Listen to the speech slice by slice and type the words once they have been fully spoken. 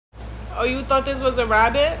Oh, you thought this was a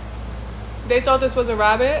rabbit? They thought this was a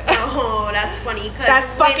rabbit? Oh, that's funny.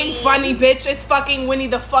 That's fucking funny, bitch. It's fucking Winnie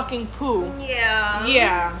the fucking Pooh. Yeah.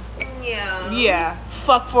 Yeah. Yeah. Yeah.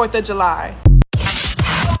 Fuck 4th of July.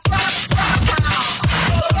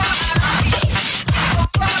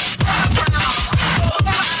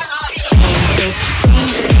 Bitch, bang,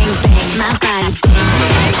 bang, bang, my body,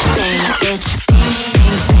 bang, bang, bang, bitch, bang,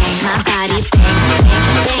 bang, bang, my body, bang,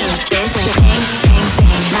 bang, bang, bitch, bang, bang,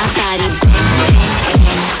 bang, my body, bang, bang,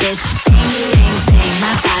 bang, bitch, bang, bang, bang,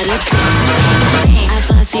 my body, bang, bang, bang. I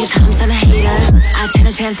floss these humps on a hater. I turn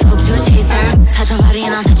a transphobe to a chaser. Touch my body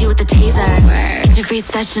and I'll touch you with the taser. Get your free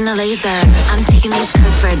session a laser. I'm taking these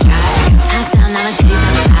curves for a drive. Top down, now my titties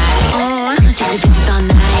on the side. Oh, I'ma shake the bitches all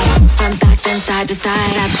night. From back then side to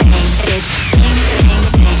side. I bang, bitch, bang, bang,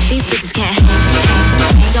 bang. These bitches can't hang,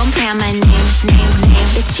 hang, hang. Don't play on my name, name, name.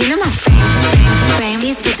 Bitch, you know my frame, frame, frame.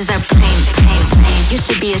 These bitches are plain, plain, plain. You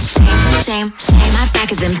should be ashamed, shame, shame. My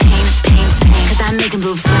back is in pain, pain, pain. Cause I'm making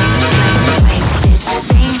boobs swing, swing, swing. Bitch,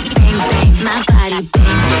 bang, bang, bang. My body,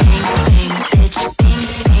 bang, bang, bang. Bitch, bang,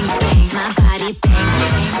 bang, bang. My body, bang,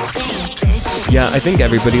 bang, bang. Bitch. Yeah, I think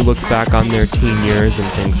everybody looks back on their teen years and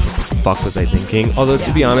thinks, what the fuck was I thinking? Although,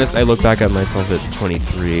 to be honest, I look back at myself at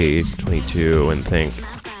 23, 22 and think...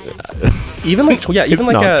 even like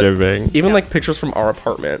like pictures from our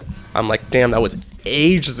apartment, I'm like, damn, that was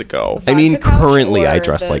ages ago. I mean, currently I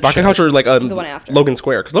dress like Vodka shit. Couch or like the one after. Logan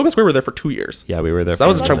Square, because Logan Square were there for 2 years. Yeah, we were there. So that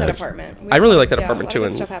was a I chunk love of that apartment. I really like that apartment too.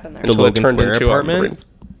 And stuff happened there. The Logan Square apartment?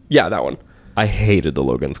 Yeah, that one. I hated the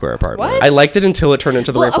Logan Square apartment. What? I liked it until it turned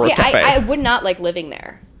into the Rainforest Cafe. I would not like living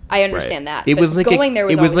there. I understand that. It but was like going there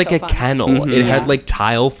was it was always like so a fun. kennel. Mm-hmm. It had like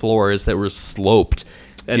tile floors that were sloped.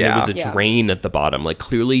 And there was a Yeah. drain at the bottom. Like,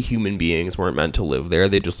 clearly human beings weren't meant to live there.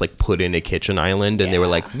 They just like put in a kitchen island and they were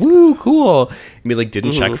like, woo, cool. I mean, like,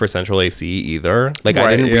 didn't check for central AC either. Like,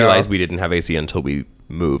 I didn't realize we didn't have AC until we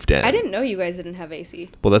moved in. I didn't know you guys didn't have AC.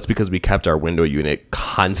 Well, that's because we kept our window unit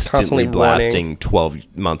constantly blasting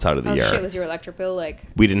 12 months out of the year. Shit, was your electric bill like...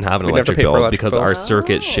 We didn't have an We didn't have to electric pay for bill electric because bill. our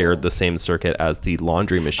circuit shared the same circuit as the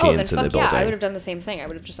laundry Oh, then machines in the fuck building. yeah, I would have done the same thing. I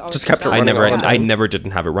would have just always... kept it I running never, all the I time. never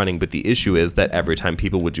didn't have it running, but the issue is that every time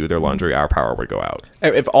people would do their laundry, our power would go out.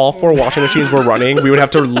 If all 4 washing machines were running, we would have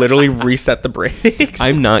to literally reset the brakes.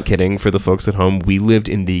 I'm not kidding. For the folks at home, we lived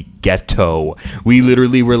in the ghetto. We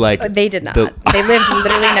literally were like... They did not. They lived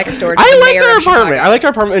literally next door to I the liked mayor our of apartment. Chicago. I liked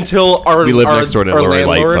our apartment until We lived next door to Lori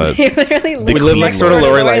landlord. Lightfoot. They literally We lived next door to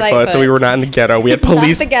Lori Lightfoot, so we were not in the ghetto. We had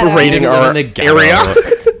police the ghetto. raiding We lived our in the ghetto. area.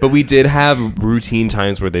 But we did have routine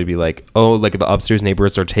times where they'd be like, oh, like the upstairs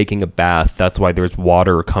neighbors are taking a bath. That's why there's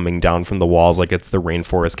water coming down from the walls like it's the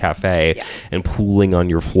Rainforest Cafe and pooling on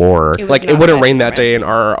your floor. It was Like, it not wouldn't nice rain that for day and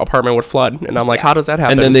our apartment would flood. And I'm like, how does that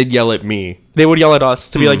happen? And then they'd yell at me they would yell at us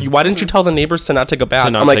to be like, why didn't you tell the neighbors to not take a bath?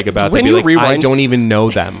 to not I'm like, take a bath. When They'd be you like, I rewind, don't even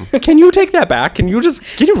know them. can you take that back? Can you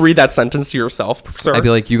read that sentence to yourself, sir? I'd be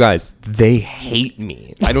like, you guys, they hate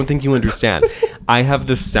me. I don't think you understand. I have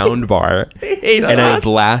the sound bar and I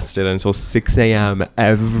blast it until 6 a.m.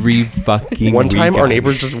 every fucking One time, our weekend.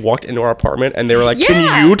 neighbors just walked into our apartment and they were like, Yeah.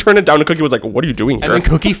 can you turn it down? And Cookie was like, what are you doing here? And then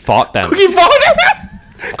Cookie fought them. Cookie fought.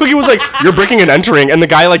 Cookie was like, you're breaking and entering. And the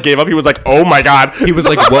guy like gave up. He was like, oh my God. He was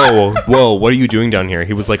like, whoa, what are you doing down here?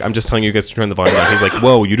 He was like, I'm just telling you guys to turn the volume down. He's like,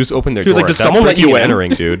 whoa, you just opened their door. was like, did That's someone let breaking you and in?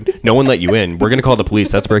 entering, dude. No one let you in. We're going to call the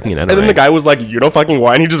police. That's breaking and And entering. then the guy was like, you know fucking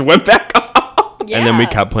why? And he just went back up. Yeah. And then we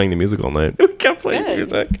kept playing the music all night. We kept playing Good.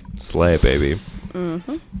 music. Slay, baby.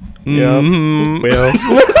 Yeah. Well.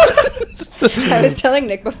 I was telling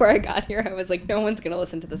Nick before I got here, I was like, no one's going to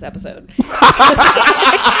listen to this episode.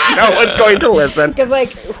 No one's going to listen. Because, like,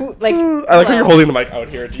 who, like... I like how you're holding the mic out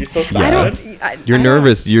here. Are you so sad? You're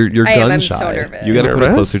nervous. You're I am. gun I'm shy. so nervous. You got to put it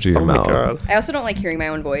Nervous? closer to your Oh my mouth. God. I also don't like hearing my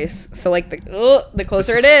own voice. So, like, the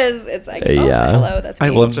closer it is, it's like, oh, Yeah. hello, that's me. I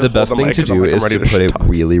love to The hold best the thing mic to 'cause I'm do like, I'm is ready to to put it talk.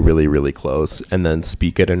 really, really, really close and then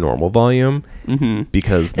speak at a normal volume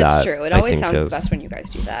because That's that true. It I always think sounds the is- best when you guys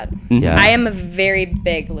do that. Yeah. I am a very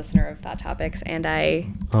big listener of Thought Topics, and I,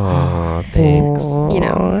 Aw, thanks. you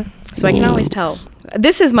know, so I can always tell.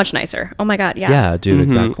 This is much nicer. Oh my God, yeah. Yeah, dude,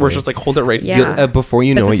 exactly. We're just like, hold it right Yeah. here. Before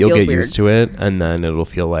you But know it, this you'll feels get weird. used to it, and then it'll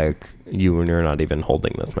feel like you're not even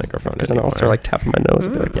holding this microphone And then I'll anymore. start like tapping my nose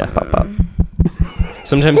and be like, Yeah. pop, pop, pop.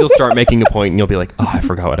 Sometimes you'll start making a point, and you'll be like, "Oh, I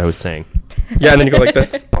forgot what I was saying." Yeah, and then you go like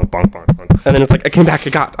this. Bonk, bonk, bonk, bonk. And then it's like, I came back. I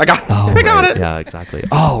got Oh, I got right. it. Yeah, exactly.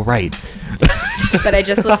 Oh, right. But I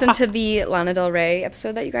just listened to the Lana Del Rey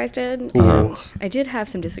episode that you guys did, and I did have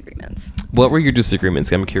some disagreements. What were your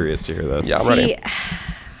disagreements? I'm curious to hear this. Yeah, I'm See, ready.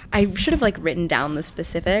 I should have like written down the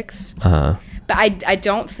specifics, Uh-huh. but I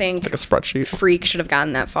don't think Like a spreadsheet. Freak should have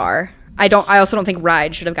gotten that far. I also don't think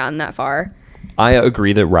Ride should have gotten that far. I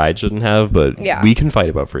agree that Ride shouldn't have, but Yeah. we can fight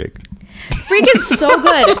about Freak. Freak is so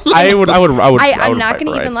good. I'm I'm not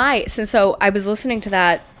going to even lie. So I was listening to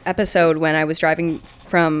that episode when I was driving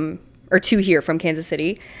to here from Kansas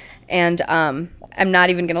City, and I'm not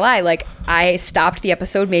even going to lie. Like, I stopped the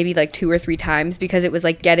episode maybe like 2 or 3 times because it was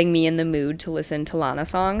like getting me in the mood to listen to Lana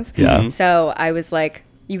songs. Yeah. So I was like,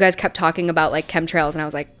 you guys kept talking about like Chemtrails, and I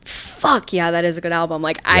was like, fuck yeah, that is a good album.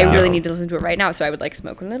 Like, I really need to listen to it right now. So I would like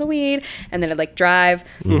smoke a little weed, and then I'd like drive,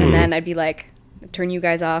 and then I'd be like, turn you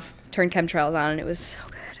guys off, turn Chemtrails on, and it was so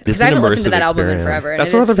good. Because I haven't listened to that album in forever.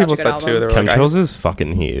 That's and what it other is people such a good said too. They album. were like, Chemtrails is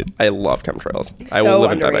fucking heat. I love Chemtrails. I So will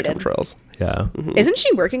live and die by underrated. Chemtrails. Yeah. Isn't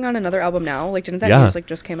she working on another album now? Like, didn't that Yeah. news like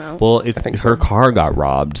just came out? Well, it's think her so. car got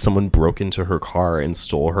robbed. Someone broke into her car and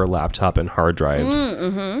stole her laptop and hard drives,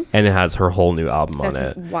 and it has her whole new album on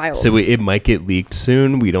That's it. wild. So it might get leaked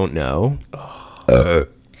soon. We don't know.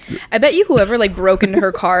 I bet you whoever like broke into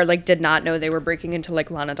her car like did not know they were breaking into like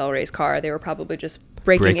Lana Del Rey's car. They were probably just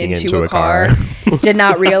breaking into a car. Did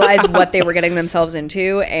not realize what they were getting themselves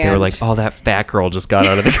into, and They were like, "Oh, that fat girl just got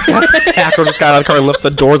out of the car." Hacker just got out of the car and left the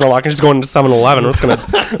doors unlocked and she's going into 7-Eleven. We're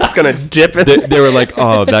just gonna dip it. They were like,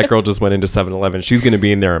 "Oh, that girl just went into 7-Eleven. She's gonna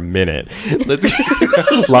be in there a minute." Let's.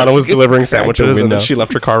 Lana was delivering sandwiches and window. then she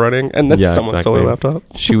left her car running and then someone stole her laptop.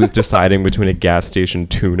 She was deciding between a gas station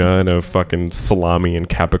tuna and a fucking salami and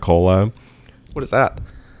capicola. What is that?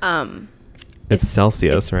 It's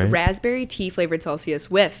Celsius, right? raspberry tea flavored Celsius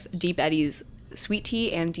with Deep Eddy's sweet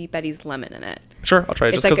tea and Deep Eddy's lemon in it. Sure, I'll try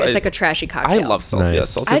it. It's Just like 'cause it's like a trashy I cocktail. love Celsius. Nice.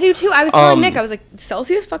 Celsius. I do too. I was telling Nick, I was like,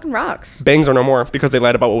 Celsius fucking rocks. Bangs are no more because they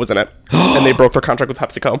lied about what was in it and they broke their contract with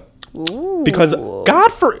PepsiCo. Ooh. Because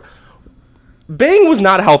Bang was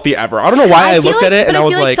not healthy ever. I don't know why I feel looked like- at it but and I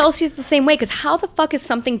was feel like, Celsius the same way, because how the fuck is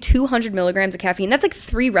something 200 milligrams of caffeine? That's like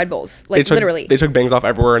 3 Red Bulls, like literally. They took Bangs off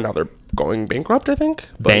everywhere and now they're going bankrupt, I think.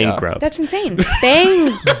 But yeah. Bankrupt. That's insane.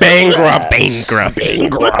 Bang. Bankrupt.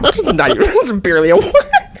 It's not even, it's barely a word.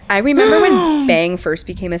 I remember when Bang first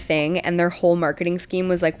became a thing, and their whole marketing scheme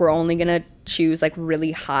was like, we're only gonna choose like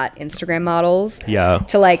really hot Instagram models, Yeah.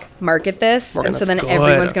 to like market this, Morgan, and so that's then good.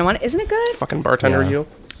 everyone's gonna want it. Isn't it good? Fucking bartender, Yeah. you.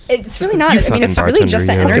 It's really not. You I mean, it's fucking really just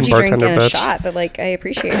an bartender, you. energy Fucking drink and a bartender bitch. shot, but like I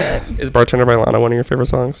appreciate it. Is Bartender by Lana one of your favorite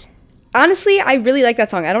songs? Honestly, I really like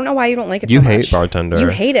that song. I don't know why you don't like it. You so hate much. Bartender. You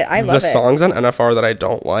hate it. I love The it. songs on NFR that I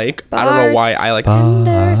don't like, I don't know why I like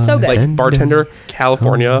Bartender, so good. like Bartender,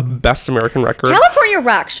 California, Best American Record. California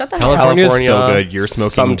rocks. Shut the hell up. California's so good. You're smoking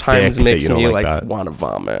sometimes dick that makes you don't me like like that. want to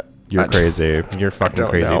vomit. You're I- crazy. You're fucking don't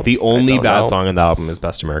crazy. know. The I only don't bad know. song on the album is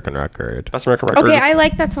Best American Record. Best American Record. Okay, is- I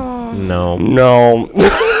like that song. No. No.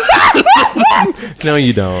 No,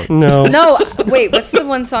 you don't. No. No, wait. What's the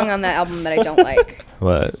one song on that album that I don't like?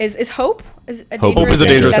 What? Is Hope? Is a Hope dangerous is a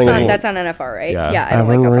dangerous that's thing on, as that's on NFR, right? Yeah. I don't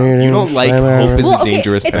like that song. You don't like Hope is Well, a okay,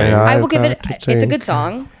 dangerous it's, thing. I will give it. I've got to It's a take- good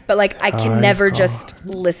song, but like I can never just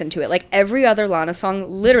listen to it. Like every other Lana song,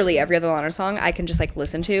 literally every other Lana song, I can just like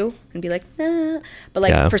listen to and be like, nah. But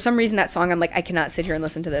like Yeah. for some reason, that song, I'm like, I cannot sit here and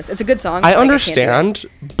listen to this. It's a good song. I but, like, understand,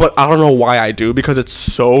 but I don't know why I do because it's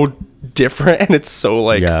so different and it's so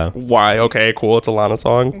like Yeah. why okay cool it's a Lana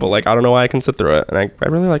song but like I don't know why I can sit through it and I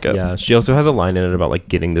really like it. Yeah, she also has a line in it about like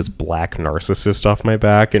getting this black narcissist off my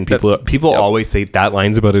back, and people That's- people yep. alwaay say that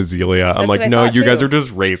line's about Azealia. I'm That's like, what I no, thought, you guys too. are just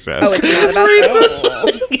racist. Oh, it's not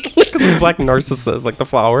about It's Black Narcissus like the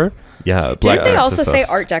flower. yeah, black Didn't they also say narcissists.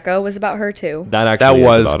 Art Deco was about her too? That That actually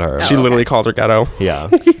was is about her. she Oh, literally okay. calls her ghetto. Yeah.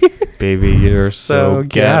 Baby, you're so So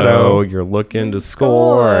ghetto. ghetto. You're looking to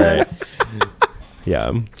score.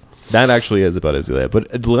 Yeah. That actually is about Azealia.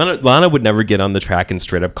 But Lana would never get on the track and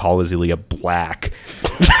straight up call Azealia black.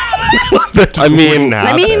 That just I mean- wouldn't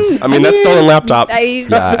I happen. mean, that's stolen laptop.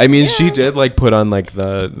 Yeah, I mean, she did like put on like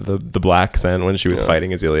the black scent when she was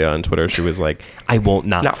fighting Azealia on Twitter. She was like, "I won't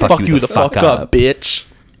not Now fuck you the fuck up, bitch.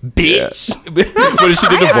 bitch." But she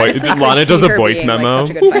did a I voice. honestly could Lana see does a her voice being, like, memo.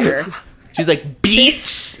 such a good fighter. She's like,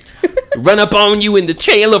 "Bitch, run up on you in the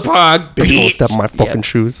trailer park, Bitch, don't bitch." step on my fucking Yeah.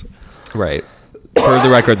 shoes. Right. For the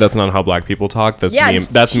record, that's not how black people talk. That's Yeah, me.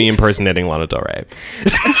 That's me Jesus. impersonating Lana Del Rey.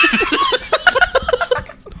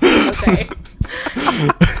 Okay.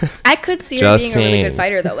 I could see her Just being a really saying. good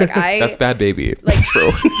fighter though. Like That's Bad Baby. Like True.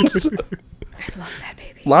 I love that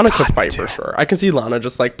baby. Lana could fight for sure. I can see Lana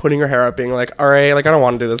just like putting her hair up, being like, "All right, like I don't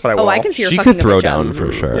want to do this, but I will." Oh, I can see her She fucking could throw a bitch down up.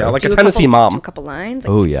 for sure. Yeah, like Do a Tennessee do mom. a couple lines.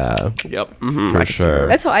 Like, Oh yeah, Yep. for sure.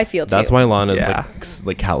 that's how I feel too. That's why Lana's Yeah.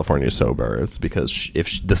 like California sober. Is because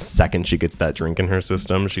the second she gets that drink in her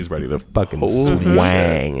system, she's ready to fucking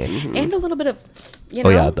swang. and a little bit of, you know.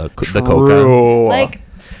 Oh yeah, the coca. True. Like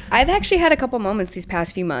I've actually had a couple moments these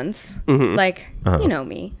past few months. Like you know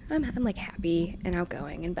me, I'm like happy and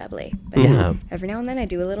outgoing and bubbly. But Yeah. every now and then I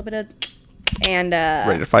do a little bit of and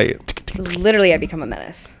Ready to fight. literally I become a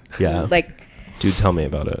menace. Yeah. Like Dude, tell me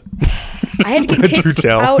about it. I had to get Do kicked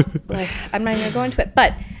tell. out. Like, I'm not even gonna go into it,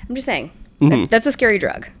 but I'm just saying that's a scary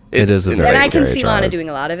drug. It is a It's very And I can scary see Lana drug. doing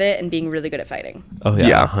a lot of it and being really good at fighting. Oh yeah,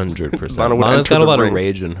 Yeah. 100%. Lana would Lana's enter got a the lot of ring.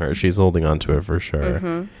 rage in her. She's holding on to it for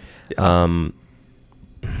sure.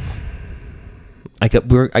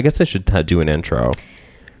 I guess I should do an intro,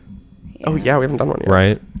 Oh yeah, we haven't done one yet.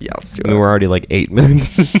 right? Yeah, let's do I mean, it. we're already like 8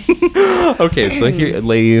 minutes. Okay, so here,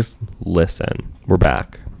 ladies, listen. We're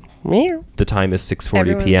back. Meow. The time is 6:40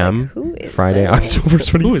 Everyone's p.m. like, "Who is Friday, this?" October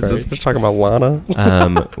 21st. Who is this? We're talking about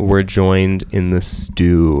Lana. We're joined in the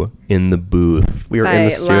stew, in the booth. We are By in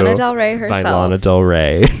the stew. Lana Del Rey herself. By Lana Del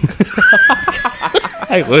Rey.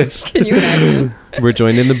 I wish. Can you imagine? We're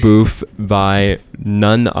joined in the booth by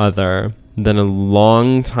none other than a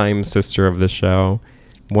longtime sister of the show,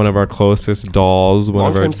 one of our closest dolls, one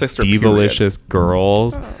of our Longtime sister, divalicious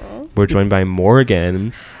girls. We're joined by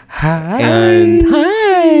Morgan. Hi. And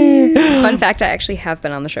Fun fact, I actually have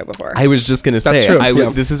been on the show before. I was just going to That's say, true, yeah.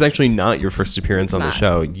 this is actually not your first appearance on the not.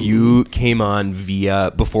 show. You came on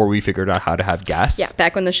before we figured out how to have guests. yeah,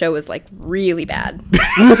 back when the show was like really bad.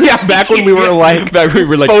 Yeah, back when we were like,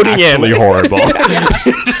 voting actually in. horrible.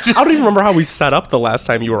 I don't even remember how we set up the last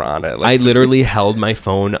time you were on it. I Like, literally held my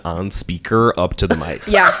phone on speaker up to the mic.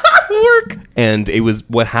 Yeah. And it was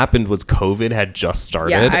what happened was COVID had just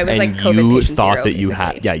started. Yeah, I was, and like, COVID you patient thought zero, that you had,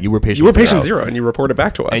 basically. yeah, you were patient you were patient zero, and you reported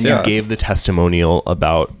back to us. and yeah. you gave the testimonial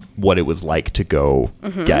about what it was like to go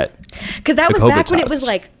get. Because that The was COVID back when it was test.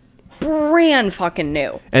 like brand fucking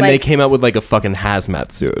new. And they Like, came out with like a fucking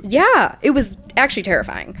hazmat suit. Yeah, it was actually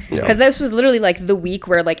terrifying. Yeah. Because this was literally like the week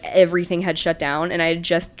where like everything had shut down, and I had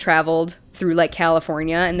just traveled through like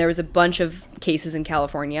California, and there was a bunch of cases in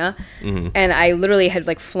California, and I literally had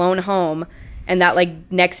like flown home. And that like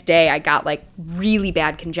next day I got like really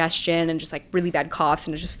bad congestion and just like really bad coughs,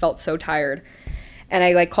 and I just felt so tired. And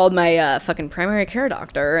I like called my fucking primary care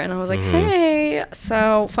doctor, and I was like, hey,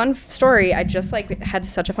 so fun story. I just like had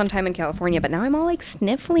such a fun time in California, but now I'm all like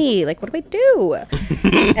sniffly. Like, what do I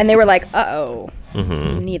do? And they were like, uh-oh, you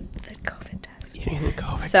need the COVID test.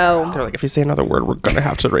 So They're like, if you say another word, we're gonna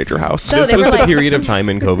have to raid your house. So This they was were the like- period of time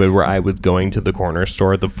in COVID where I was going to the corner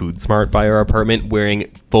store, the Food Smart by our apartment,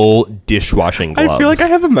 wearing full dishwashing gloves. I feel like I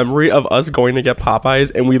have a memory of us going to get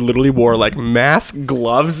Popeyes, and we literally wore like mask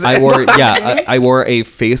gloves. I and, wore, like, yeah, I wore a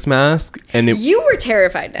face mask, and it, you were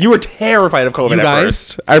terrified. Nick. You were terrified of COVID You at guys,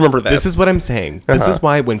 first. I remember that. This is what I'm saying. This is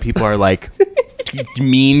why when people are like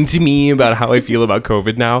mean to me about how I feel about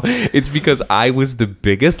COVID now, it's because I was the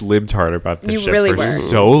biggest libtard about this You shit really for were.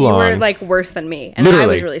 so long. You were like worse than me, and I was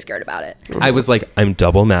Literally. really scared about it. I was like, I'm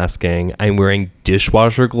double masking. I'm wearing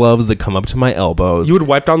dishwasher gloves that come up to my elbows. you would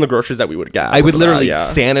wipe down the groceries that we would get. I would literally yeah.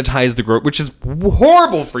 sanitize the which is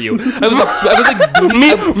horrible for you. I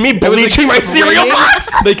was like me bleaching my cereal spraying, box.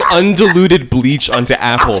 like undiluted bleach onto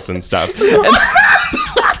apples and stuff,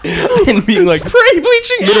 and being like Spray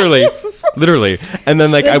bleaching. literally, and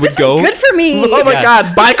then like I would This go. is good for me. Oh my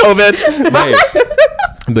Yes. god! Bye, COVID. Right.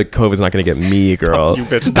 The COVID's not gonna get me, girl. you,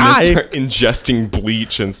 bitch. I'm gonna Die. start ingesting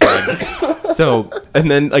bleach instead. So, and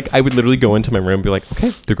then like I would literally go into my room and be like,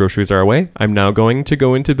 okay, the groceries are away. I'm now going to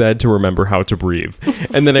go into bed to remember how to breathe.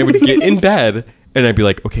 And then I would get in bed and I'd be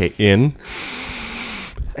like, okay, in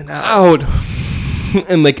and out.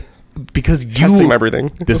 And like, because you Testing my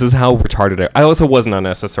breathing. This is how retarded I also wasn't on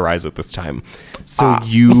SSRIs at this time. So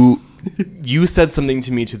you said something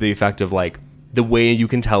to me to the effect of like, the way you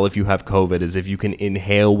can tell if you have COVID is if you can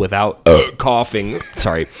inhale without coughing.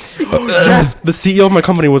 Sorry. Yes, the CEO of my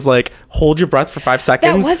company was like, "Hold your breath for 5 That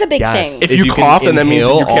seconds." was a big Yes. thing. If you can cough, then that means that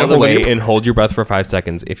inhale you can't all the hold way your- and hold your breath for 5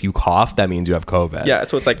 seconds. If you cough, that means you have COVID. Yeah,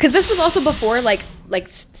 so it's like Because this was also before like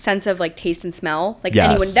sense of like taste and smell. Like Yes.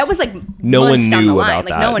 anyone that was like No months one down knew the line. about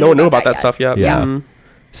Like that. no one no one knew knew about that yet. stuff yet. Yeah. Mhm.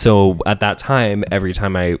 So at that time, every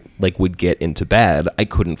time I like would get into bed, I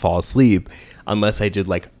couldn't fall asleep unless I did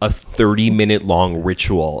like a 30-minute long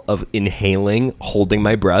ritual of inhaling, holding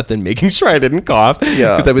my breath, and making sure I didn't cough.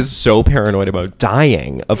 Yeah. Because I was so paranoid about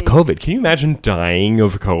dying of COVID. Can you imagine dying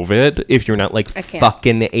of COVID if you're not like I can't.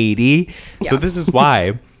 fucking 80? So Yeah. this is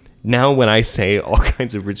why. Now, when I say all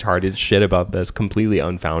kinds of retarded shit about this, completely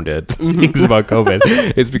unfounded things about COVID,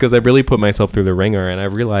 it's because I really put myself through the ringer and I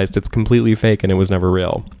realized it's completely fake and it was never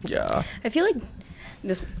real. Yeah. I feel like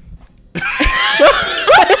this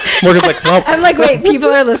Morgan's like, well, I'm like, wait, people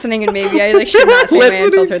are listening, and maybe I like should not say my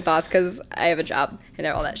unfiltered thoughts because I have a job and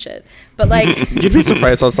all that shit. But like, you'd be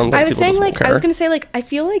surprised how sometimes I was people saying, just won't like, care. I was gonna say, like, I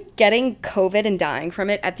feel like getting COVID and dying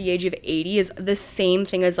from it at the age of 80 is the same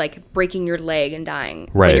thing as like breaking your leg and dying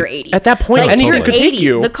when Right. you're 80. At that point, like, anything you're could take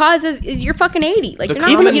you. The cause is you're fucking 80. Like, you're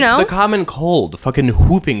Even not, you know. the common cold, fucking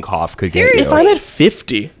whooping cough could Seriously. get If you. I'm at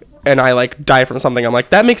 50 and I like die from something, I'm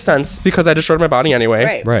like, that makes sense because I destroyed my body anyway.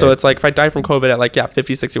 Right. Right. So it's like if I die from COVID at like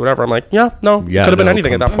 50, 60, whatever, I'm like, yeah, no, Yeah, could have been no,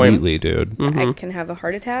 anything at that point. completely, dude. I can have a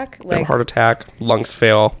heart attack. Have Like, a heart attack, lungs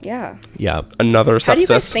fail, yeah. Yeah. another How do you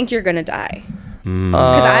guys sepsis. think you're gonna die?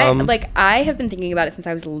 Because I have been thinking about it since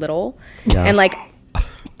I was little, Yeah. and like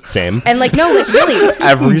Same. no, like really,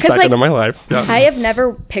 Every 'Cause, second like, of my life. Yeah. I have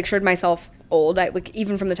never pictured myself old. Like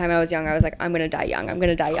even from the time I was young, I was like, I'm gonna die young. I'm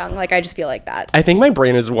gonna die young. Like I just feel like that. I think my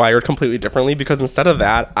brain is wired completely differently because instead of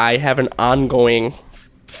that, I have an ongoing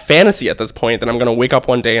fantasy at this point that I'm going to wake up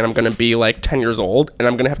one day and I'm going to be like 10 years old and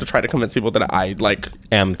I'm going to have to try to convince people that I like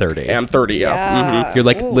am 30. am 30. Yeah. You're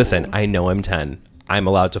like, listen, I know I'm 10. I'm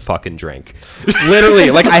allowed to fucking drink.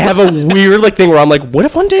 Literally, like I have a weird like thing where I'm like, what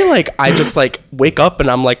if one day like I just like wake up and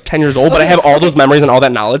I'm like 10 years old, but I have all those memories and all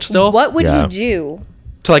that knowledge still What would Yeah. you do?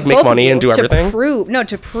 to like make both of money you, and do everything?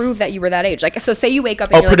 to prove that you were that age. Like, so say you wake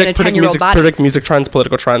up and you're like in a Predict 10-year-old body. music trends,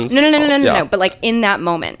 political trends. No. But like in that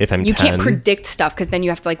moment, If I'm you 10? can't predict stuff because then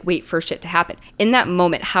you have to like wait for shit to happen. In that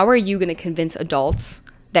moment, how are you going to convince adults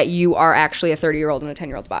that you are actually a 30-year-old in a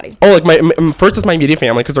 10-year-old's body? Oh, like first it's my immediate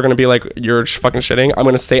family because they're gonna be like, "You're fucking shitting." I'm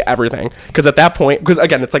gonna say everything because at that point, because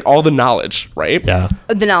again, it's like all the knowledge, right? Yeah.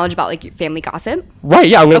 The knowledge about like your family gossip. Right.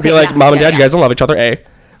 Yeah. I'm gonna be Okay, like, yeah, "Mom and yeah, Dad, you yeah. guys don't love each other."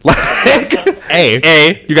 Like,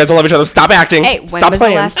 you guys don't love each other. Stop acting. Hey, when Stop was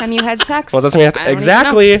playing. the last time you had sex? Well, that's me. I don't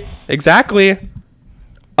even know. Exactly.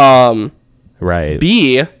 Right.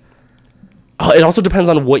 B. It also depends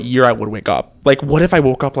on what year I would wake up. Like, what if I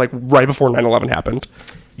woke up like right before 9/11 happened?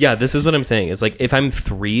 Yeah, this is what I'm saying. It's like if I'm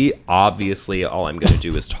 3, obviously all I'm gonna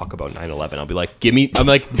do is talk about 9/11. I'll be like, I'm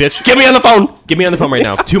like, bitch, Get me on the phone. get me on the phone right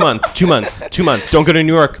now. 2 months. Don't go to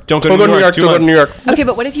New York. Don't go Don't to go to New York. 2 Don't go to months. New York. Okay,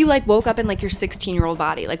 but what if you like woke up in like your 16-year-old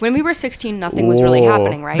body? Like when we were 16, nothing was really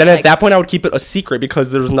happening, right? Then like, at that point, I would keep it a secret because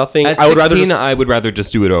there's nothing. At I would 16, rather just I would rather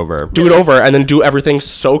just do it over. do it over and then do everything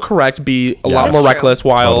so correct, be a lot That's more true. reckless,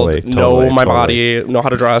 wild, know my body, know how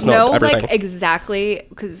to dress, know no, everything. like exactly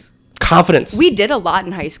because Confidence. we did a lot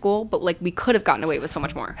in high school, but like we could have gotten away with so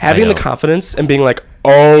much more. Having I the know. confidence and being like,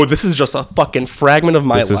 oh, this is just a fucking fragment of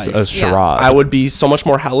my This life. is a charade. I would be so much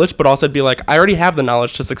more hellish, but also I'd be like, I already have the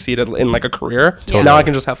knowledge to succeed in like a career. Totally. Now I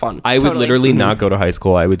can just have fun. I would Totally. literally not go to high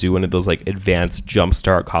school. I would do one of those like advanced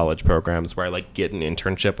jumpstart college programs where I like get an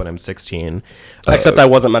internship when I'm 16. Except I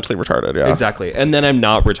wasn't mentally retarded. Yeah. Exactly. And then I'm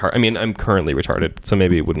not retarded. I mean, I'm currently retarded, so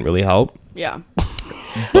maybe it wouldn't really help. Yeah.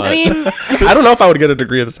 But I mean, I don't know if I would get a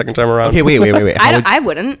degree the second time around. okay, wait. I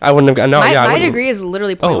wouldn't. I wouldn't have gotten. No, My, yeah. I my wouldn't. degree is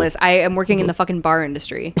literally pointless. I am working in the fucking bar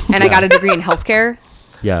industry, and I got a degree in healthcare.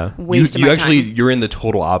 Yeah. Waste of you my actually, time. you're in the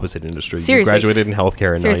total opposite industry. Seriously. You graduated in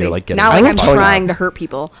healthcare and Seriously, now you're like getting now like I'm telling you. trying to hurt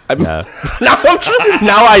people. Yeah. now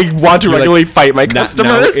I want to You're like, regularly fight my Now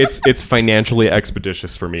customers. it's financially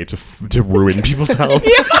expeditious for me to ruin people's health.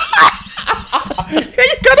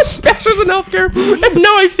 You got a bachelor's in healthcare, and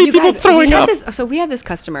now I see You people guys, throwing we had up. so we had this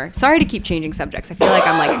customer. Sorry to keep changing subjects. I feel like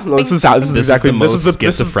I'm like. No, this is how. This is This exactly. is the This most is the.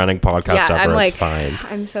 This is schizophrenic podcast yeah, ever. I'm like. It's fine.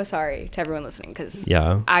 I'm so sorry to everyone listening because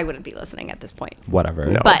Yeah. I wouldn't be listening at this point.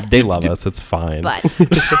 Whatever. But- they love us. It's fine.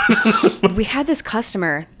 But we had this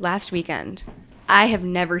customer last weekend. I have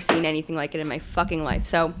never seen anything like it in my fucking life.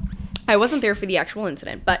 So I wasn't there for the actual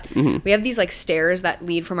incident, but we have these like stairs that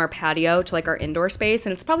lead from our patio to like our indoor space,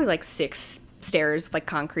 and it's probably like 6 stairs, like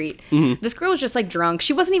concrete. This girl was just like drunk.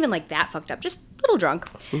 She wasn't even like that fucked up, just a little drunk.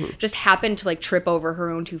 Just happened to like trip over her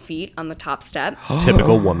own 2 feet on the top step.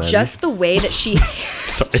 Typical woman. Just the way that she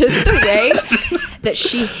just the way that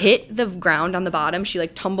she hit the ground on the bottom, she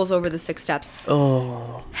like tumbles over the 6 steps.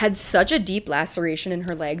 Had such a deep laceration in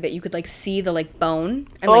her leg that you could like see the like bone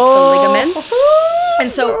and like the ligaments.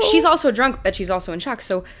 And so she's also drunk, but she's also in shock.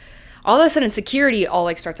 So all of a sudden security all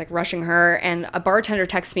like starts like rushing her, and a bartender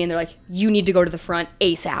texts me and they're like, you need to go to the front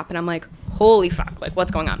ASAP. And I'm like, holy fuck, like what's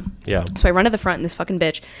going on? Yeah. So I run to the front and this fucking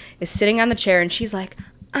bitch is sitting on the chair and she's like,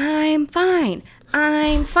 I'm fine.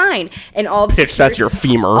 And all the Bitch, that's your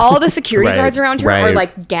femur. all the security Right, guards around her are right.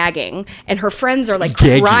 like gagging, and her friends are like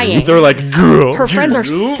Gagging. crying. They're like, girl. Her friends are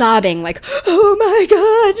sobbing, like, oh my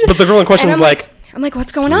god. But the girl in question And was I'm like, I'm like,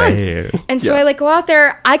 what's going Slay. on? And so I like go out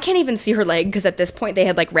there. I can't even see her leg because at this point they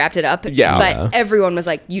had like wrapped it up. Yeah. But everyone was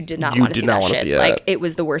like, you did not You want to did see not that wanna shit. see it. Like it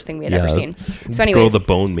was the worst thing we had Yeah. ever seen. So Girl, anyways, the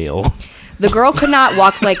bone meal. The girl could not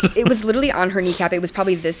walk. Like, it was literally on her kneecap. It was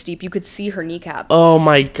probably this deep. You could see her kneecap. Oh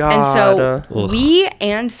my god. And so we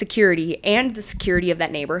and security and the security of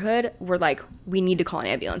that neighborhood were like, we need to call an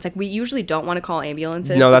ambulance. Like, we usually don't want to call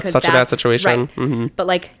ambulances. No, that's because such a bad situation. Right. But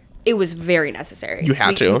like, it was very necessary. You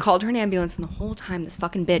had to. We called her an ambulance, and the whole time this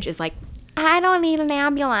fucking bitch is like, I don't need an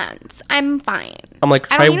ambulance. I'm fine. I'm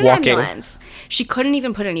like, I try don't need walking. An ambulance. She couldn't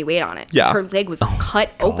even put any weight on it. Yeah. Her leg was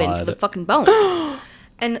cut open to God. the fucking bone.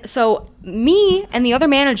 And so me and the other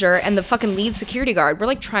manager and the fucking lead security guard were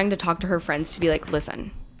like trying to talk to her friends to be like,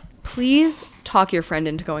 listen, please talk your friend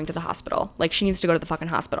into going to the hospital. Like, she needs to go to the fucking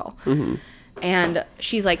hospital. And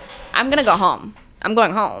she's like, I'm going to go home. I'm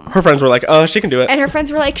going home. Her friends were like, oh, she can do it. And her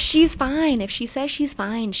friends were like, she's fine. If she says she's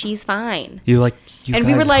fine, she's fine. You're like, you And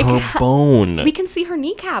guys, we were like, her bone. We can see her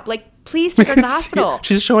kneecap. Like, please take her to the hospital.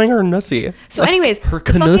 She's showing her nussy. So anyways, Her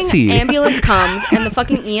the fucking canussi. ambulance comes and the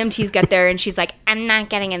fucking EMTs get there and she's like, I'm not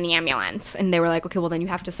getting in the ambulance. And they were like, okay, well then you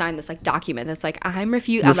have to sign this like document that's like, I'm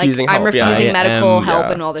refusing help, yeah. refusing I medical am, help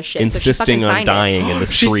yeah. and all this shit. Insisting so she on fucking dying in the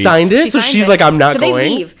She street. signed it, so signs she's it. like, I'm not so going. they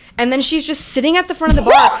leave. And then she's just sitting at the front of the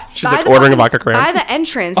bar. She's by like the ordering a fucking- vodka cran. By the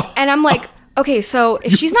entrance. And I'm like, okay, so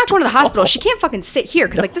if she's not going to the hospital, she can't fucking sit here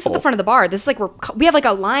because like this is the front of the bar. This is like we have like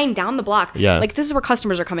a line down the block. Yeah. Like this is where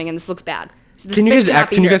customers are coming in. This looks bad. So this Can you bitch guys cannot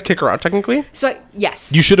be can you here. guys kick her out technically? So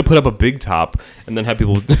yes. You should have put up a big top and then had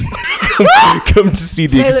people come to see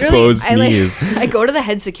the So exposed I knees. I go to the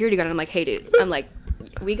head security guard and I'm like, hey dude, I'm like,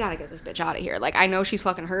 we gotta get this bitch out of here. Like, I know she's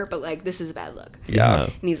fucking hurt, but like this is a bad look. Yeah.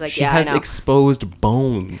 And he's like, She yeah, has I know. exposed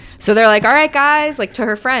bones. So they're like, all right guys, like to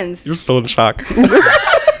her friends. You're still in shock.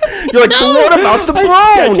 You're like, what about the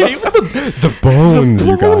bone? The bones,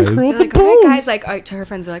 you guys. They're like, all right guys, like to her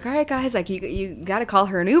friends, they're like, all right guys, like you gotta call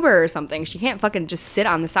her an Uber or something. She can't fucking just sit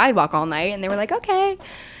on the sidewalk all night. And they were like, okay.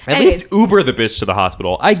 At Anyways, least Uber the bitch to the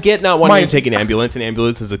hospital. I get not wanting My- to take an ambulance. An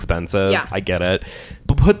ambulance is expensive. Yeah. I get it.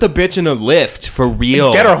 But put the bitch in a lift for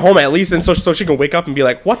real. Get her home at least, and so she can wake up and be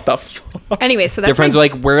like, what the fuck? anyway, so that's Their friends my- are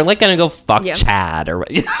like, we're like gonna go fuck Yeah. Chad or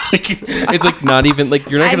what? Like, it's like not even like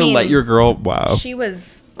you're not I gonna mean, let your girl. Wow, she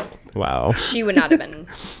wow. would not have been.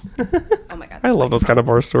 Oh my god. I that's love those kind of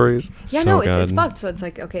bar stories. Yeah, So no, it's good. fucked. So it's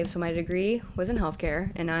like, okay, so my degree was in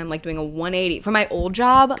healthcare, and now I'm like doing a 180 for my old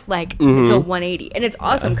job. Like it's a 180, and it's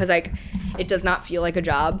awesome because like it does not feel like a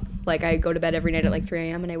job. Like I go to bed every night at like 3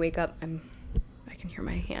 a.m. and I wake up, I can hear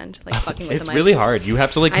my hand like fucking with It's the mic. really hard. You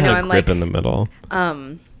have to like I kind know, of I'm grip like, in the middle.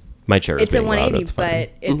 My chair is It's a being loud. 180, It's fine.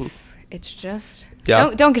 but it's just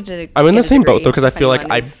Yeah. Don't get to. I'm in get the a same boat degree though because I if feel like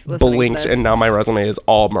anyone I is listening to blinked this. and now my resume is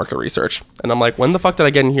all market research, and I'm like, when the fuck did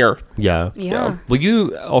I get in here? Yeah. Yeah. Well,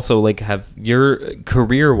 you also like have your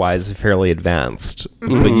career-wise fairly advanced, but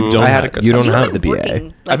you don't. I had a have, good you time. don't You've have been the BA. working,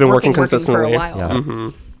 like, I've been working for consistently. a while.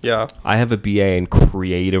 Yeah. Yeah, I have a BA in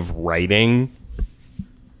creative writing,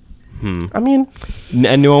 I mean,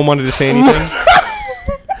 and no one wanted to say anything.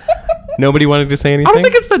 Nobody wanted to say anything. I don't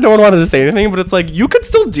think it's that no one wanted to say anything, but it's like you could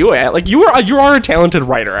still do it. Like you are a talented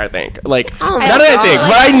writer. I think. Like not that I also think, feel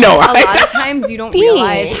but I know. A lot of times you don't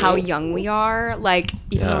realize how young we are. Like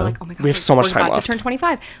even though Yeah. we're like, oh my god, We have so much we're time about left. to turn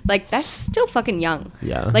 25. Like that's still fucking young.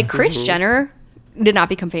 Yeah. Like Kris Jenner did not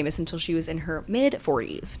become famous until she was in her mid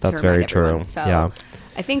 40s. That's very true. So Yeah.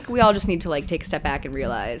 I think we all just need to like take a step back and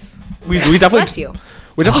realize. we definitely Bless you.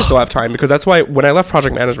 we definitely still have time because that's why when I left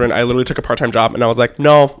project management, I literally took a part-time job and I was like,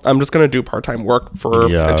 no, I'm just gonna do part-time work for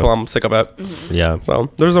Yeah. until I'm sick of it. Yeah.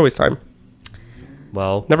 So there's always time.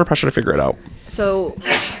 Well, Never pressure to figure it out. So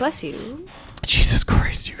bless you. Jesus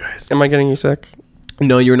Christ, you guys. Am I getting you sick?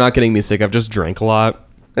 No, you're not getting me sick. I've just drank a lot.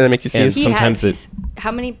 And it makes you And sneeze? Sometimes he's,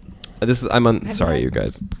 how many? I'm on. Sorry, you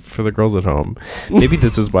guys. For the girls at home, maybe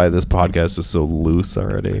this is why this podcast is so loose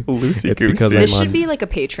already. Loosey-goosey. It's because This I'm should on- be like a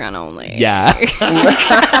Patreon only. Yeah.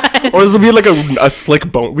 Or this will be like a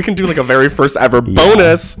slick bone. We can do like a very first ever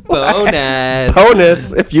bonus. Bonus.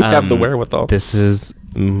 Bonus if you have the wherewithal. This is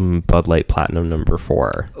Bud Light Platinum number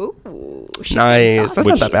 4. Ooh, she's Nice. getting That's saucy.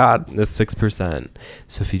 not that bad. That's 6%.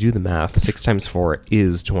 So if you do the math, 6 times 4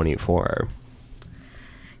 is 24.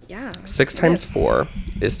 Yeah. 6 times 4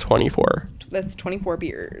 is 24. That's 24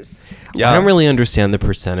 beers. Yeah. I don't really understand the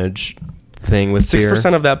percentage thing with 6%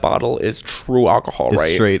 beer. of that bottle is true alcohol, Is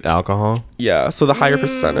right? straight alcohol. Yeah. So the higher I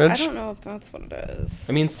percentage. don't know if that's what it is.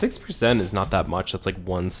 I mean, 6% is not that much. That's like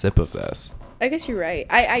one sip of this. I guess you're right.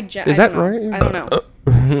 Is that right? I don't know.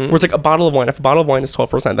 Where it's like a bottle of wine. If a bottle of wine is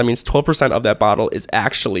 12%, that means 12% of that bottle is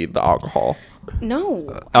actually the alcohol.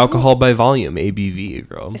 No. Alcohol by volume, ABV,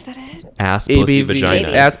 girl. Is that it? Ass, pussy, ABV.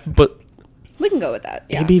 vagina. But We can go with that.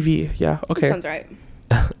 Yeah. ABV. Yeah. That Okay. sounds right.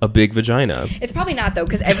 a big vagina. It's probably not though,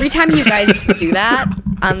 because every time you guys do that,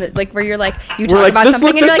 like where you're like you talk like, about this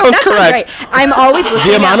something and look- you're this like sounds that sounds right. I'm always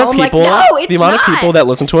listening. The amount at of home, people, like, no, it's the amount not. of people that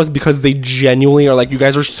listen to us because they genuinely are like, you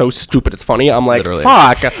guys are so stupid. It's funny. I'm like, Literally.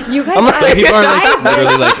 fuck. You guys I'm are- like, People are like I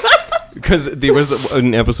literally wish- like, because there was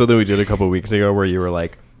an episode that we did a couple weeks ago where you were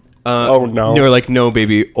like, oh no. you were like, no,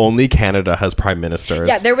 baby, only Canada has prime ministers.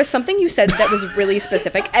 Yeah, there was something you said that was really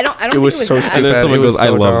specific. I don't think was it was so that. stupid. And then someone It was goes, I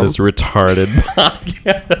so love dumb. this retarded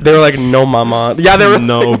podcast. They were like, no, mama. Yeah, they were.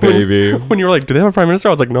 No, baby. When you were like, do they have a prime minister?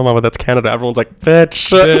 I was like, no, mama, that's Canada. Everyone's like,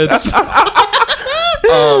 bitch.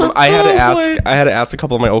 I had to ask a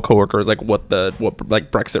couple of my old coworkers like what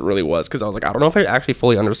Brexit really was, because I was like, I don't know if I actually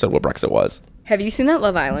fully understood what Brexit was. Have you seen that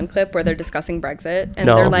Love Island clip where they're discussing Brexit and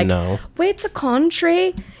No. they're like, No. wait, it's a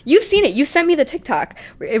country? You've seen it. You sent me the TikTok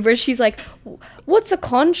where she's like, what's a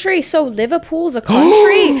country? So Liverpool's a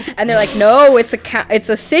country? And they're like, no, it's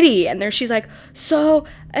a city. And she's like, so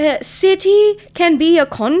a city can be a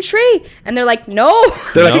country? And they're like, no.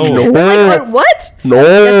 They're like, No. no, They're like, what?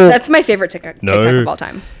 no. That's my favorite TikTok No. of all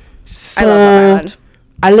time. So, I love Love Island.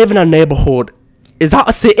 I live in a neighborhood. Is that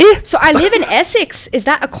a city? So I live in Essex. Is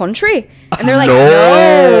that a country? And they're like,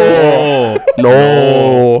 No.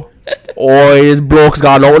 No. Oh, his bloke's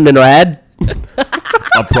got nothing in her head.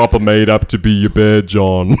 A proper made up to be your bed,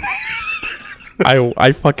 John.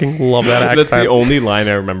 I fucking love that accent. That's the only line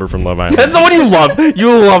I remember from Love Island. That's the one you love.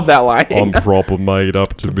 You love that line. I'm proper made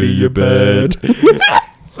up to be your bed.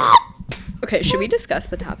 Okay, should we discuss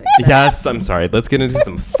the topic? Yes, I'm sorry. Let's get into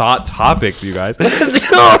some thought topics, you guys.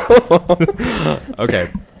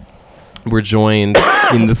 Okay. We're joined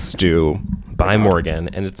in the stew by Morgan,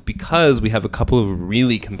 and it's because we have a couple of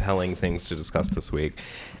really compelling things to discuss this week.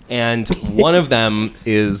 And one of them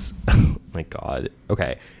is, oh my God.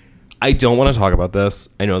 Okay. I don't want to talk about this.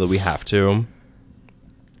 I know that we have to.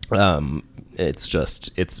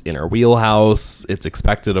 It's in our wheelhouse. It's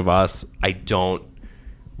expected of us. I don't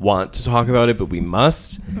want to talk about it, but we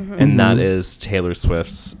must. And that is Taylor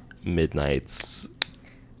Swift's Midnights.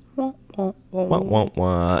 Wah, wah,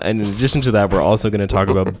 wah. And in addition to that, we're also going to talk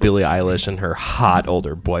about Billie Eilish and her hot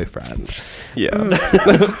older boyfriend. Yeah.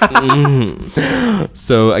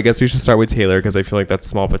 So I guess we should start with Taylor because I feel like that's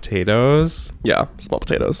small potatoes, Yeah. Small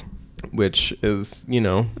potatoes. which is,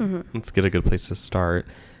 let's get a good place to start.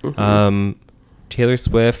 Taylor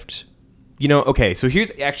Swift, okay, so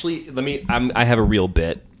here's actually, I have a real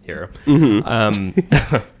bit here.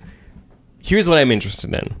 Here's what I'm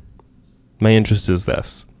interested in. My interest is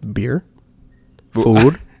this. Beer.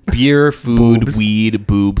 Food. Beer, food, Boobs. weed,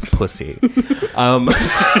 boobs, pussy.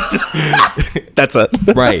 That's it.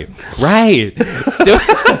 Right. So,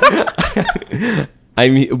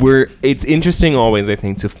 it's interesting always, I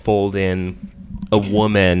think, to fold in a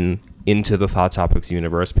woman into the Thought Topics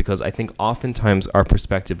universe, because I think oftentimes our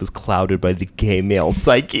perspective is clouded by the gay male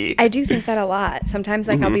psyche. I do think that a lot. Sometimes,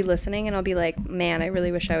 like, I'll be listening and I'll be like, man, I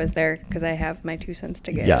really wish I was there because I have my 2 cents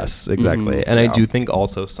to give. Yes, exactly. And I do think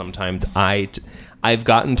also sometimes I've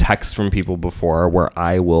gotten texts from people before where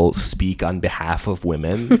I will speak on behalf of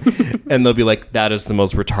women and they'll be like, that is the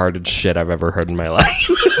most retarded shit I've ever heard in my life.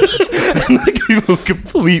 And like, people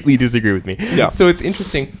completely disagree with me. Yeah. So it's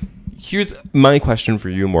interesting. Here's my question for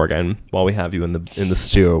you, Morgan, while we have you in the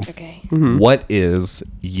stew. Okay. What is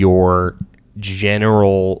your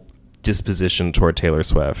general disposition toward Taylor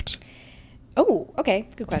Swift? Oh, okay.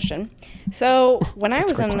 Good question. So when I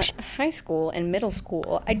was in high school and middle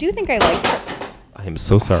school, I do think I liked her. I am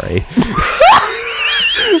so sorry.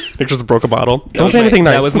 Nick just broke a bottle. Don't say anything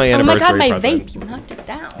nice. That was my Oh my anniversary god, my present. vape! You knocked it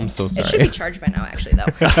down. I'm so It should sorry. be charged by now, actually,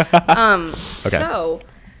 though. So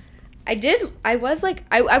I was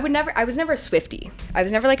never a Swiftie. I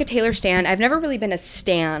was never like a Taylor stan. I've never really been a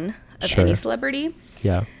stan of Sure. any celebrity.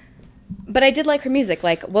 Yeah. But I did like her music.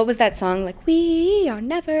 Like, what was that song? Like, we are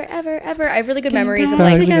never, ever, ever. I have really good memories of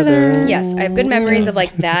like, yes, I have good memories of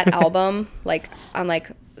like that album, like on like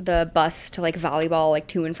the bus to like volleyball, like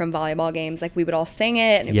to and from volleyball games. Like we would all sing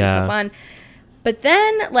it and it was so Yeah. fun. But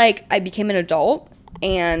then like I became an adult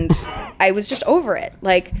and I was just over it.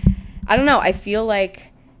 Like, I don't know. I feel like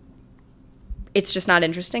it's just not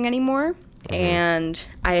interesting anymore. And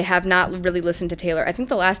I have not really listened to Taylor. I think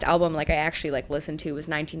the last album like I actually like listened to was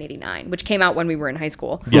 1989, which came out when we were in high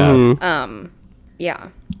school. Yeah. Yeah.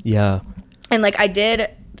 Yeah. And like I did,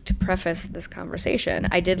 to preface this conversation,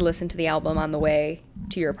 I did listen to the album on the way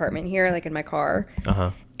to your apartment here, like in my car.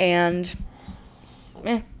 And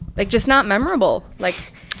like just not memorable. Like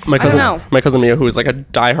My cousin, I don't know. my cousin Mia, who is like a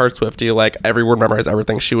diehard Swiftie, like every word memorized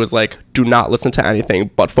everything. She was like, "Do not listen to anything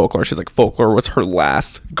but Folklore." She's like, "Folklore was her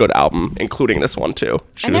last good album, including this one too."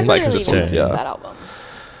 She I was never like, really "This one, listened to yeah." that album.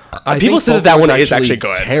 People say that one is actually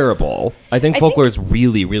good. Terrible. I think Folklore is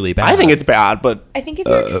really, really bad. I think it's bad, but I think if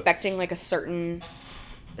you're expecting like a certain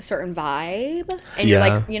vibe, and you're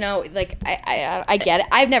like, you know, like I get it.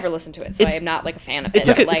 I've never listened to it, so I'm not like a fan of it.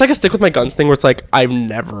 it's like a stick with my guns thing, where it's like I've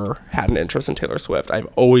never had an interest in Taylor Swift. I've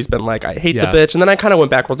always been like, I hate the bitch, and then I kind of went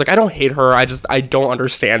backwards. Like, I don't hate her. I don't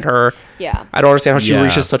understand her. Yeah. I don't understand how she Yeah.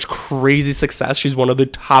 reaches such crazy success. She's one of the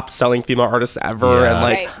top selling female artists ever, Yeah. and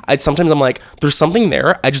like Right. sometimes I'm like, there's something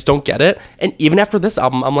there. I just don't get it. And even after this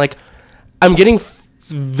album, I'm like, I'm getting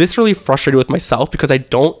viscerally frustrated with myself because I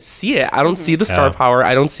don't see it. I don't see the star power.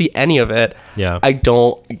 I don't see any of it. Yeah. I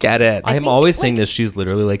don't get it. I'm always saying this. She's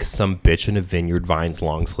literally like some bitch in a Vineyard Vines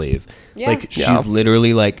long sleeve. Yeah. Like she's Yeah.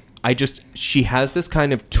 literally like, she has this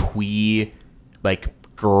kind of twee, like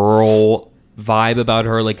girl vibe about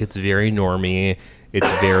her. Like it's very normie. It's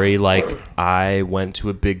very like, I went to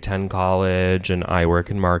a Big Ten college and I work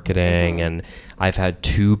in marketing and I've had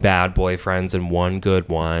 2 bad boyfriends and 1 good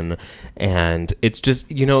one. And it's just,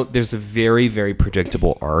 you know, there's a very, very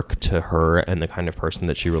predictable arc to her and the kind of person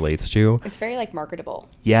that she relates to. It's very like marketable.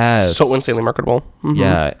 Yes. so insanely marketable. Mhm.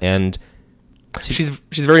 Yeah. And She's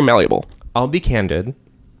very malleable. I'll be candid,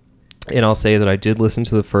 and I'll say that I did listen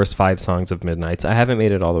to the first 5 songs of Midnights. I haven't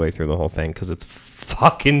made it all the way through the whole thing because it's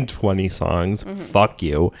fucking 20 songs. Fuck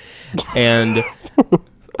you. And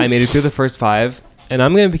I made it through the first 5, and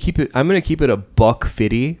I'm gonna keep it a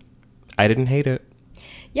 $150. I didn't hate it.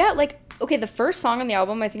 Yeah, like okay, the first song on the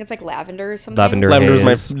album, I think it's like Lavender or something. Lavender Lavender's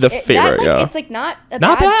Haze. the favorite. Like, yeah, it's like not a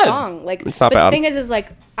Not bad bad. song. Like It's not but bad. the thing is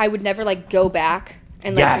like I would never like go back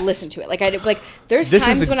and like Yes. listen to it. Like I like there's This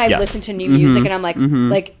times is when I yes. listen to new music and I'm like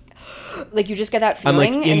like you just get that I'm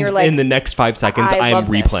feeling like and you're like in the next 5 seconds, I I'm love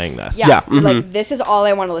replaying this. Yeah, Yeah, you're like this is all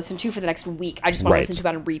I want to listen to for the next week. I just want Right. to listen to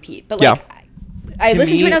it on repeat. But Yeah. like I To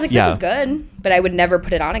listened to it me, and I was like, yeah. this is good, but I would never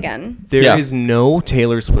put it on again. There is Yeah. no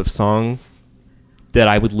Taylor Swift song that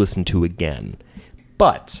I would listen to again.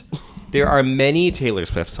 But there are many Taylor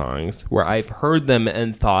Swift songs where I've heard them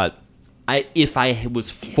and thought, if I was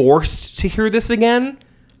forced to hear this again,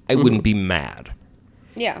 I wouldn't be mad.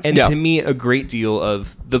 Yeah. And Yeah. to me, a great deal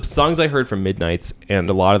of the songs I heard from Midnights and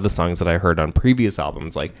a lot of the songs that I heard on previous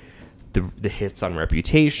albums, like the hits on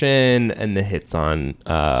Reputation and the hits on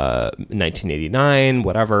 1989,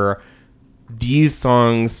 whatever, these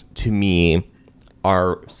songs to me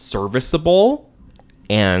are serviceable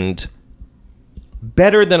and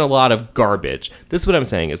better than a lot of garbage. This is what I'm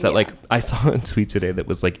saying is that like I saw a tweet today that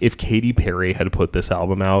was like, if Katy Perry had put this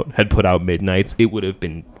album out, had put out Midnights, it would have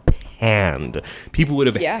been panned. People would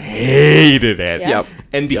have Yeah. hated it. Yeah. Yep.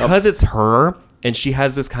 And because it's her and she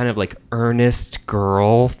has this kind of like earnest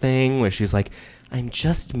girl thing where she's like, I'm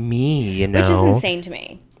just me, you know. Which is insane to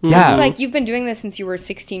me. Yeah. It's like you've been doing this since you were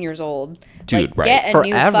 16 years old. Dude, like, right. Get a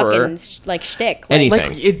new Forever. fucking like shtick. Like,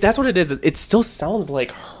 Anything. like that's what it is. It still sounds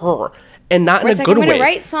like her, and not in where a it's like good I'm way. gonna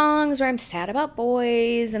write songs where I'm sad about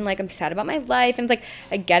boys and like I'm sad about my life and it's like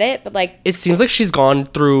I get it, but like It seems like she's gone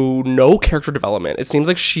through no character development. It seems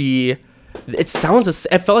like it felt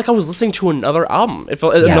like I was listening to another album. It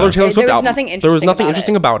felt another Taylor There Swift was album. nothing There was interesting nothing about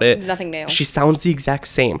interesting it. about it. Nothing new. She sounds the exact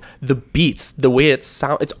same. The beats, the way it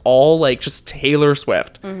sounds, it's all like just Taylor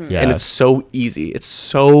Swift. Mm-hmm. And it's so easy. It's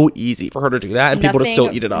so easy for her to do that and people to still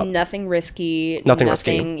eat it up. Nothing risky. Nothing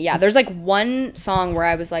risky. Yeah, there's like one song where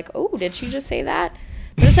I was like, oh, did she just say that?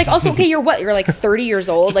 But it's like also okay. You're what? You're like 30 years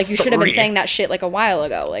old. Like you should have been 30. saying that shit like a while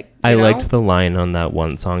ago. Like you I know? liked the line on that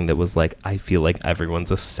one song that was like, I feel like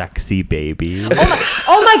everyone's a sexy baby. Oh my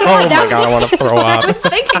god! Oh that my God, I wanna was throw what up. I was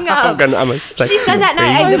thinking of. I'm a sexy She said that, and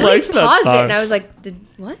I baby. literally liked that paused it, song. and I was like, "Did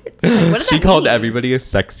what? Like, what did She that called mean?" everybody a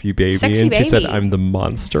sexy baby, Sexy and she said, baby. I'm the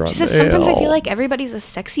monster on She says the sometimes I hill." feel like everybody's a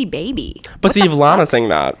sexy baby. But see, if Lana sang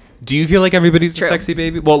that, Do you feel like everybody's True. a sexy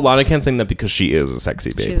baby? Well, Lana can't sing that because she is a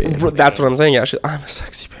sexy baby. She's- that's what I'm saying. Yeah, I'm a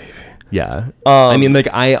sexy baby. Yeah. I mean, like,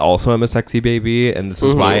 I also am a sexy baby, and this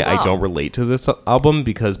is why As well. I don't relate to this album,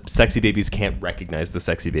 because sexy babies can't recognize the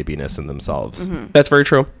sexy babiness in themselves. That's very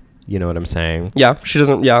true. You know what I'm saying? Yeah, she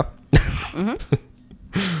doesn't. Yeah.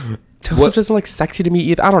 Taylor Swift isn't like sexy to me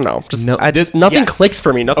either. I don't know. Just No, nothing yes. clicks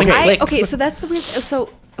for me. Nothing clicks. Okay, so that's the weird. So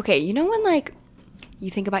okay, you know when like you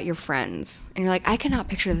think about your friends and you're like, I cannot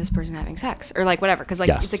picture this person having sex or like whatever, because like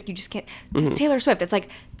Yes. it's like you just can't. It's Taylor Swift. It's like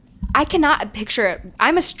I cannot picture.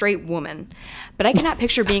 I'm a straight woman, but I cannot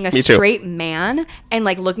picture being a Me too. straight man and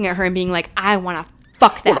like looking at her and being like, I want to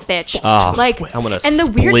fuck that bitch. Oh, like, I'm gonna and the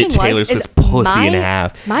weird split thing Taylor was Swift's is pussy in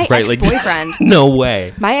half. My Right, like, ex-boyfriend. no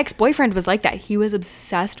way. My ex-boyfriend was like that. He was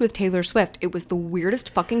obsessed with Taylor Swift. It was the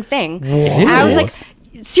weirdest fucking thing. And I was like,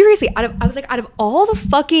 seriously, out of all the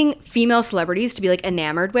fucking female celebrities to be like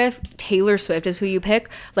enamored with, Taylor Swift is who you pick.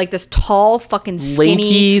 Like this tall, fucking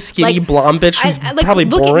skinny, skinny blonde bitch who's like, probably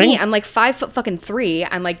look boring. At me, I'm like 5'3".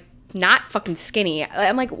 I'm like not fucking skinny.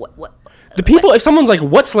 I'm like what? The people, if someone's like,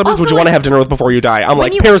 what celebrities Also, would you want to have dinner with before you die? I'm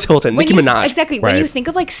like, Paris Hilton, Nicki Minaj. Exactly. When you Right. think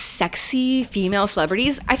of like sexy female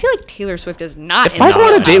celebrities, I feel like Taylor Swift is not. If I go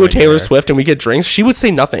on a date with Taylor Swift and we get drinks, she would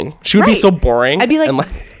say nothing. She would be so boring. I'd be like,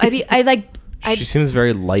 and She seems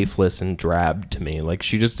very lifeless and drab to me. Like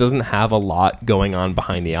she just doesn't have a lot going on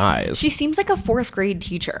behind the eyes. she seems like a 4th grade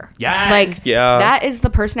teacher. Yes. Like, Yeah. that is the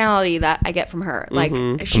personality that I get from her. Like,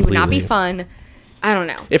 she would not be Completely. fun. I don't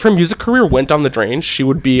know. if her music career went down the drain, she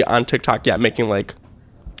would be on TikTok, making like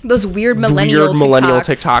Those weird millennial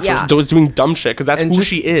TikToks. Yeah. Or doing dumb shit because that's and who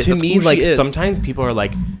just she is. To That's me, who she like is. sometimes people are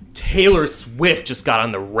like, Taylor Swift just got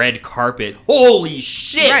on the red carpet. Holy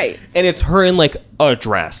shit! Right. And it's her in like a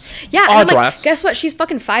dress. Yeah, and All I'm like, dress. guess what? She's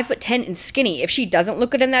fucking 5'10" and skinny. If she doesn't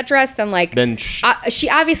look good in that dress, then like, Then she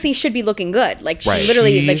obviously should be looking good. Like, she Right.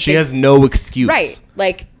 literally, she, like, she they- has no excuse. right.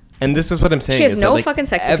 Like, And this is what I'm saying. She has is no that, like, fucking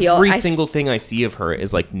sex appeal. Every I- single thing I see of her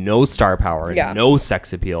is like no star power, Yeah. no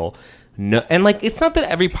sex appeal. No, and like it's not that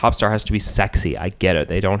every pop star has to be sexy. I get it.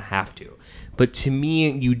 They don't have to. But to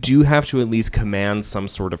me, you do have to at least command some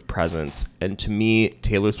sort of presence. And to me,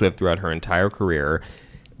 Taylor Swift throughout her entire career,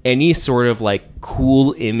 any sort of like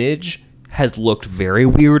cool image has looked very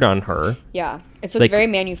weird on her. yeah, it's Like- very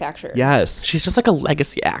manufactured. Yes. she's just like a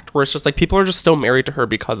legacy act where it's just like people are just still married to her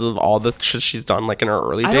because of all the shit she's done like in her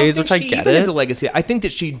early I days, don't which think I she get even it. is a legacy. I think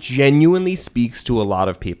that she genuinely speaks to a lot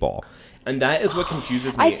of people, and that is what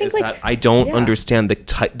confuses me. I think, is like, that I don't yeah. understand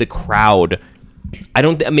the crowd. I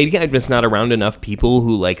don't. Maybe I'm just not around enough people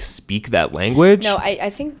who like speak that language. No, I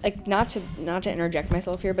think like not to interject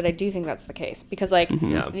myself here, but I do think that's the case because like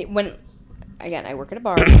Yeah. when again I work at a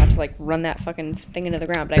bar, not to like run that fucking thing into the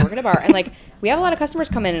ground, but I work at a bar and like we have a lot of customers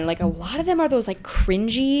come in and like a lot of them are those like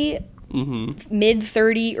cringy mid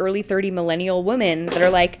 30, early 30 millennial women that are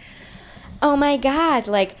like, oh my god,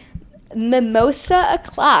 like mimosa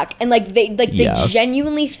o'clock, and like they Yeah.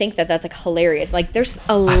 genuinely think that that's like hilarious. Like there's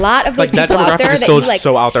a lot of those Like, that people out demographic there is that still you like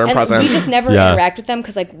so out there and present. we just never Yeah. interact with them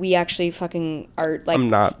because like we actually fucking are like I'm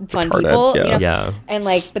not fun retarded, people, yeah. you know? Yeah. And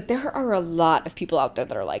like, but there are a lot of people out there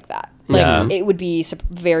that are like that. Like Yeah. it would be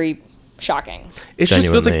very shocking. It just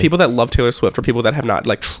feels like Genuinely. people that love Taylor Swift are people that have not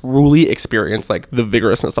like truly experienced like the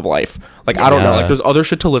vigorousness of life. Like I don't know, Yeah. like there's other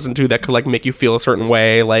shit to listen to that could like make you feel a certain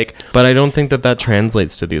way. Like But I don't think that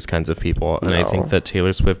translates to these kinds of people. And I No. think that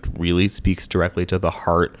Taylor Swift really speaks directly to the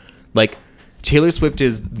heart. Like, Taylor Swift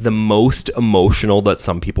is the most emotional that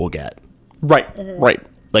some people get. right.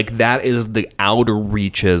 Like, that is the outer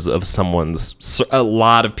reaches of a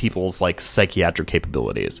lot of people's, like, psychiatric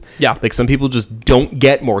capabilities. Yeah. Like, some people just don't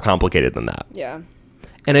get more complicated than that. Yeah.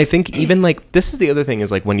 And I think even like this is the other thing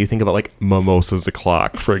is like when you think about like Mimosa's a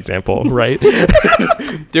Clock, for example, right?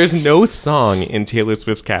 There's no song in Taylor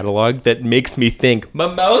Swift's catalog that makes me think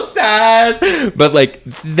mimosas. But like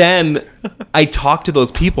then I talk to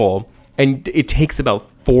those people and it takes about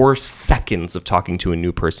 4 seconds of talking to a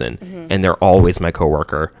new person and they're always my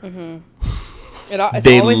coworker.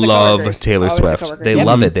 They love Taylor Swift. They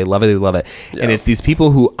love it. They love it. They love it. And it's these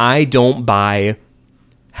people who I don't buy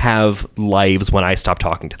have lives when I stop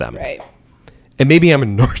talking to them. Right. And maybe I'm a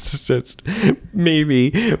narcissist.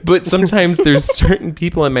 Maybe. But sometimes there's certain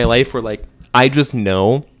people in my life where like I just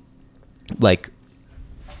know like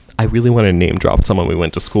I really want to name drop someone we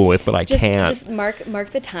went to school with, but I can't. Just mark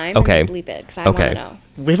the time Okay. and just bleep it because I Okay. want to know.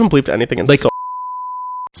 We haven't bleeped anything in Like- so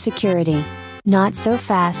Security. Not so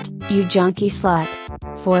fast, you junkie slut.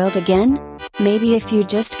 Foiled again? Maybe if you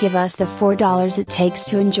just give us the $4 it takes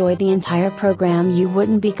to enjoy the entire program, you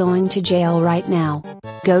wouldn't be going to jail right now.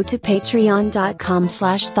 Go to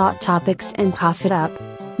patreon.com/thoughttopics and cough it up,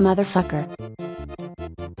 motherfucker.